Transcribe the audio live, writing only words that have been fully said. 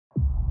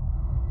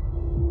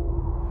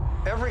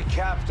Every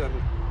captain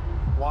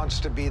wants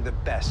to be the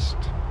best.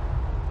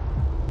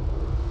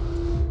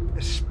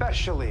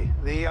 Especially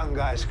the young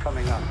guys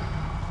coming up.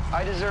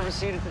 I deserve a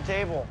seat at the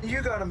table.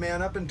 You gotta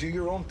man up and do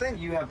your own thing.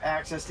 You have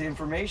access to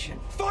information.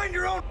 Find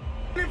your own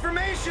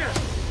information!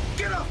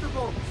 Get off the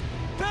boat!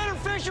 Better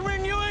fisherman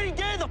than you any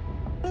day of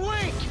the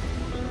week!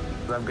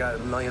 I've got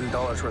 $1 million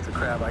worth of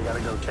crab I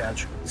gotta go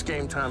catch. It's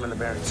game time in the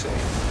Beringzee.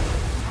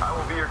 I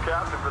will be your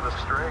captain for the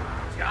string.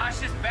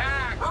 Josh is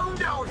back! Oh,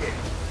 no, yeah.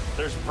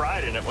 There's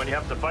pride in it when you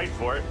have to fight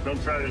for it.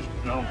 Don't try to,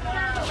 no.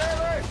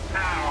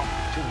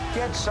 To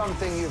get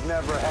something you've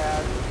never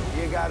had,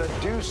 you gotta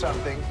do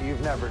something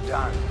you've never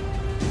done.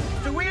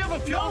 Do we have a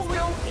fuel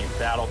wheel? You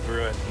battle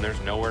through it, and there's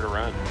nowhere to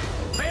run.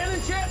 Fan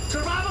and chip!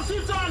 Survival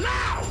suits on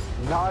now!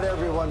 Not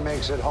everyone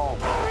makes it home.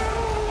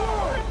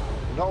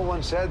 No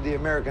one said the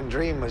American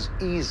dream was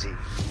easy.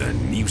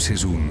 Een nieuw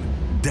seizoen,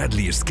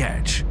 Deadliest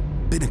Catch.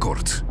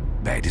 Binnenkort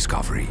bij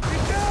Discovery.